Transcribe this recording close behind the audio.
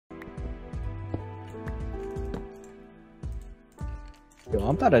Yo,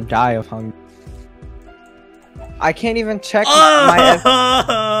 I'm about to die of hunger. I can't even check my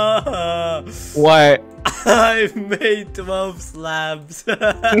What? I've made 12 slabs. I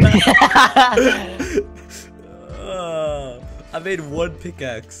made 1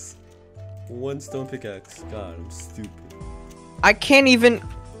 pickaxe. 1 stone pickaxe. God, I'm stupid. I can't even.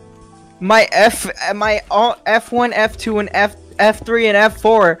 My F1, F2, and F3 and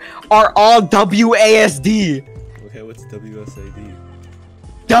F4 are all WASD. Okay, what's WSAD?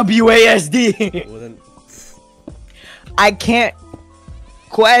 WASD. Well then. I can't.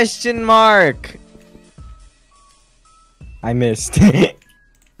 Question mark. I missed.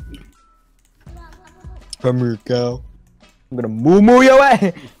 Come here, cow. I'm gonna moo your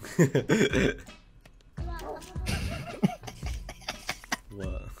ass.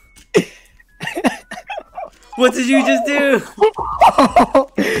 What? What did you just do?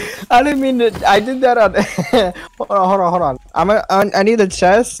 I didn't mean to. I did that on. Hold on. I need a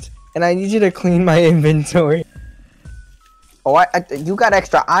chest, and I need you to clean my inventory. Oh, you got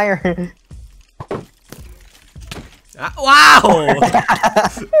extra iron. Wow!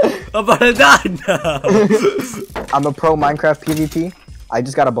 I'm about to die now. I'm a pro Minecraft PvP. I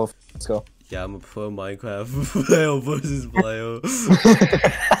just got a bow. Let's go. Yeah, I'm a pro Minecraft player versus player.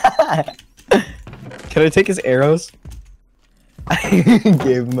 Can I take his arrows? I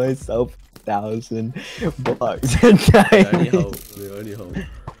gave myself 1,000 blocks. I need help. I need help.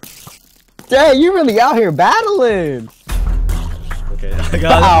 Dang, you really out here battling. Okay, I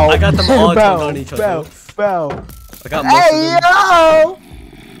got them all turned on each other. Bow. I got most of them.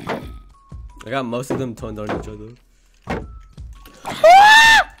 Yo! I got most of them turned on each other.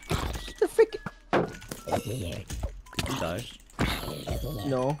 Get the freaking. Did you die?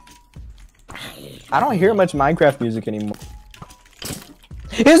 No. I don't hear much Minecraft music anymore.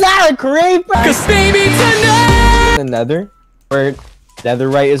 Is that a creeper? Cause baby tonight! The nether, where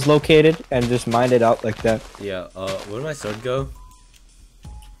netherite is located, and just mine it out like that. Yeah, where did my sword go?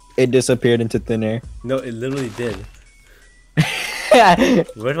 It disappeared into thin air. No, it literally did.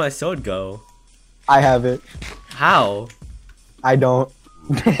 Where did my sword go? I have it. How? I don't.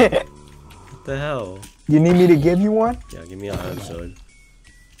 What the hell? You need me to give you one? Yeah, give me an iron sword.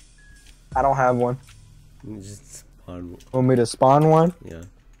 I don't have one. Just spawn. Want me to spawn one? Yeah.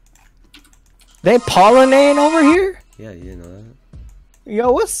 They pollinating over here? Yeah, you didn't know that.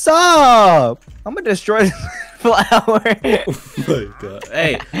 Yo, what's up? I'm gonna destroy this flower. Oh my god.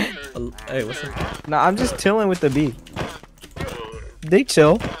 Hey, hey, what's up? Nah, I'm just chilling with the bee. They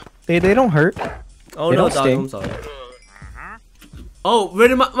chill. They don't hurt. Oh They no, don't dog, sting. I'm sorry. Oh, where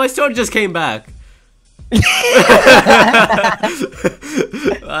did my sword just came back? I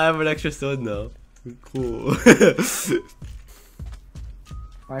have an extra sword now. Cool.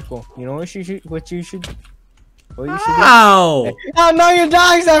 Michael, you know what you should do? Ow! Oh no, your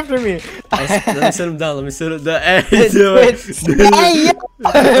dog's after me! Let me sit him down, let me sit him down. Hey, Hey, yo!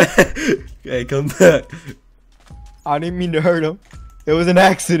 Hey, come back. I didn't mean to hurt him. It was an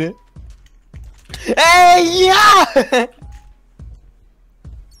accident. Hey, yeah!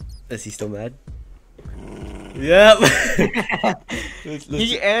 Is he still mad? Yep.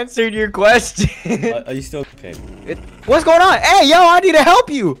 He answered your question. Are you still okay? What's going on? Hey, yo, I need to help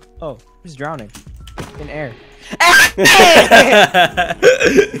you. Oh, he's drowning in air.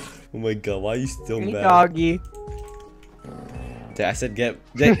 Oh my god, why are you still Hey, mad? doggy. I said get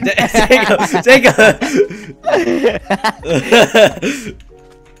Jacob.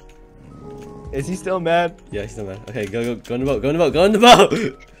 Is he still mad? Yeah, he's still mad. Okay, go in the boat, go in the boat, go in the boat.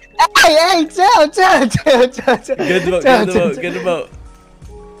 Hey, chill. Get in the boat.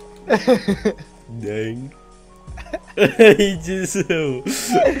 Dang. He just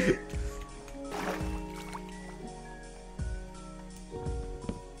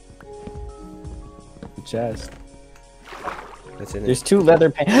chest. That's in it. There's 2 leather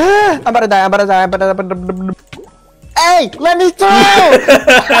pants. I'm about to die. Hey, let me through!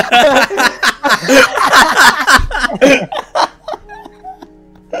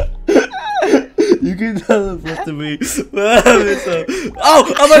 You can teleport to me.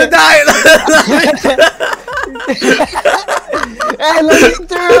 Oh, I'm gonna die! Hey, let me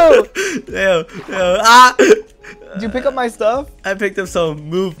through! Damn. Ah! Did you pick up my stuff? I picked up some.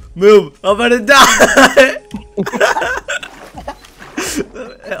 Move. I'm gonna die!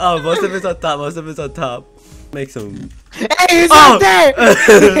 Oh, most of it's on top. Make some. Hey, he's out there!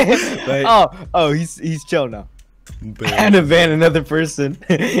 Wait. Oh, he's chill now. Bam. And a van another person.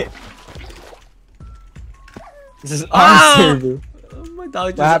 This is Ah! our server. My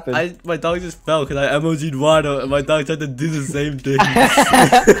dog What happened? my dog just fell because I emoji'd water and my dog tried to do the same thing.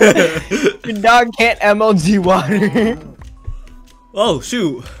 Your dog can't MLG water. Oh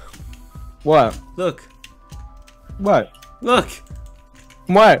shoot! What? Look! What? Look!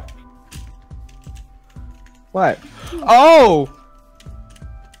 What? What? Oh!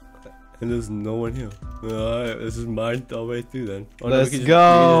 And there's no one here. Alright, this is mine all the way through then. Oh, Let's we can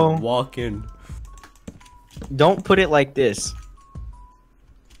go. Just walk in. Don't put it like this.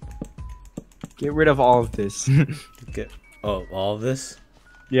 Get rid of all of this. Oh, all of this?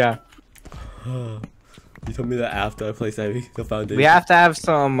 Yeah. You told me that after I placed the foundation. We have to have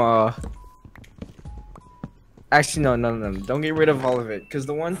some, Actually, no. Don't get rid of all of it. Because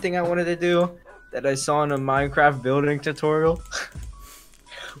the one thing I wanted to do that I saw in a Minecraft building tutorial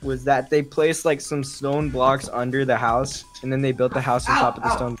was that they placed like some stone blocks under the house. And then they built the house on top of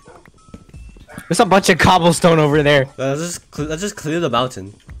the stone. There's a bunch of cobblestone over there. Let's just clear the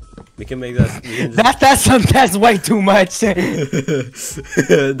mountain. We can make that. We can just... That's way too much.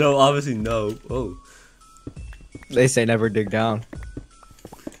 No, obviously no. Oh. They say never dig down.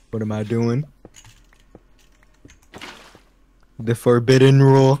 What am I doing? The forbidden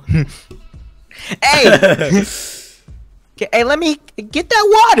rule. Hey! Okay, hey, let me get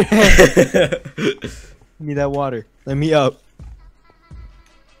that water. Give me that water. Let me up.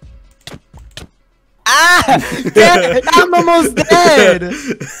 Ah! I'm almost dead.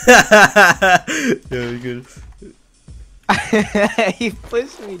 Yeah, we good. He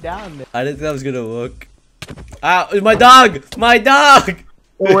pushed me down there. I didn't think that was gonna work. Ah, my dog! My dog!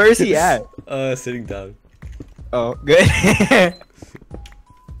 Well, where is he at? Sitting down. Oh, good.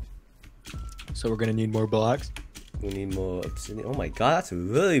 So we're gonna need more blocks. We need more obsidian. Oh my god, that's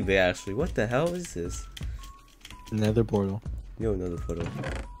really big actually. What the hell is this? Another portal. Yo, another photo.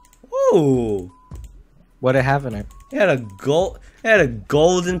 Oh! What I have in it? It had a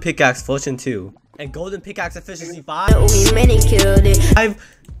golden pickaxe fortune 2. And golden pickaxe efficiency 5. We many killed it.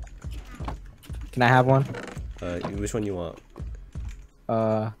 Can I have one? Which one you want?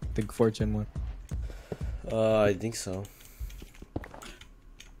 The fortune one. I think so.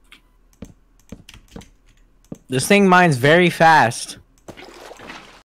 This thing mines very fast.